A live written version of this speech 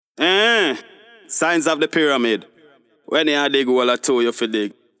Signs of the pyramid. When you dig wall or two, you fi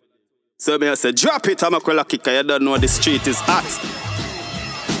dig. So me I say, drop it, I'm a kwela kicker. You don't know the street is hot.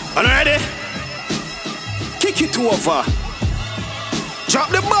 Are you ready? Kick it over. Drop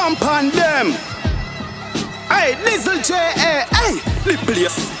the bomb on them. Hey, Diesel J.A. Hey, the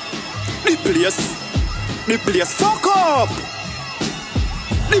place, fuck up.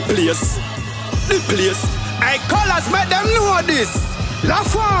 The place. Hey, callers, make them know this. La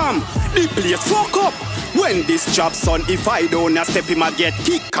fam, the place, fuck up. When this job son, if I don't step him a get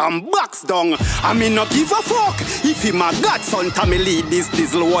kick and box down. I mean no give a fuck. If him a godson, to me lead this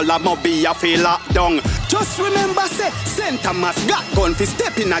diesel wall, I'ma be a fail down. Just remember say, St. Thomas got gun fi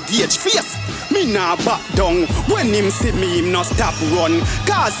step in a gauge face. Me nah back down. When him see me, him no stop run.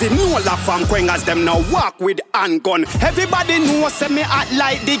 Cause him know la fam quengas them now walk with handgun. Everybody know say me act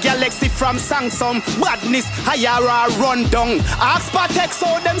like the galaxy from Samsung. Badness, higher run down. Ask Patek so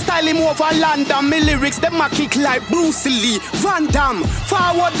them style him over London. Me lyrics them a kick like Bruce Lee, Van Damme.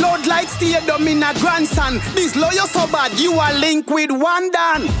 Forward load like stadium in a grandson. This lawyer so bad you are linked with one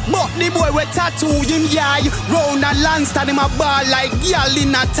Dan. But the boy with tattoo him yai. Round a Lanston him a bar like girl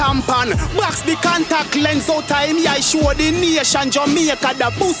in a tampon. Box the contact lens out time yai show the nation Jamaica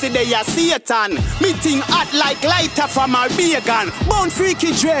the pussy they a Satan. Meeting hot like lighter from a vegan. Bone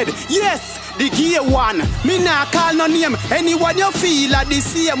freaky dread, yes. The gay one, me nah call no name. Anyone you feel like the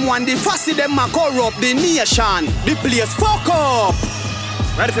same one. The fussy them a corrupt the nation. The place fuck up.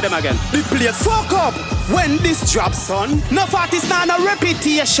 Ready for them again. The place fuck up. When this drop son, no party's not no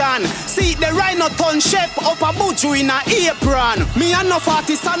reputation. See the rhino ton shape up a buju in a apron. Me and no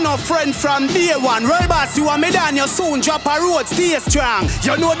party's and no friend from day one. Roll bass you and me down you soon drop a road stay strong.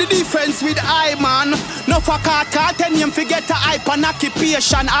 You know the difference with I man. No for car ten him forget a hype and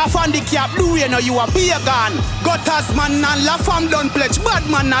occupation. Half on the cap blue you know you a pagan. Gutters man and La Fam done pledge bad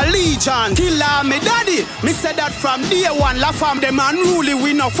man a legion. Killer me daddy, me said that from day one. La Fam them unruly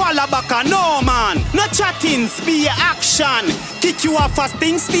we no follow back a no man. No chattings be a action. Kick you off a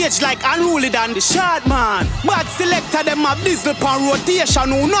sting stage like unruly than the short man. Bad selector them have diesel pan rotation.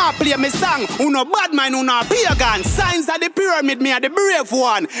 Who not play me song, who no bad man, who no pagan. Signs of the pyramid me are the brave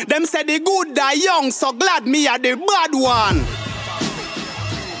one. Them say the good die young, so glad me are the bad one.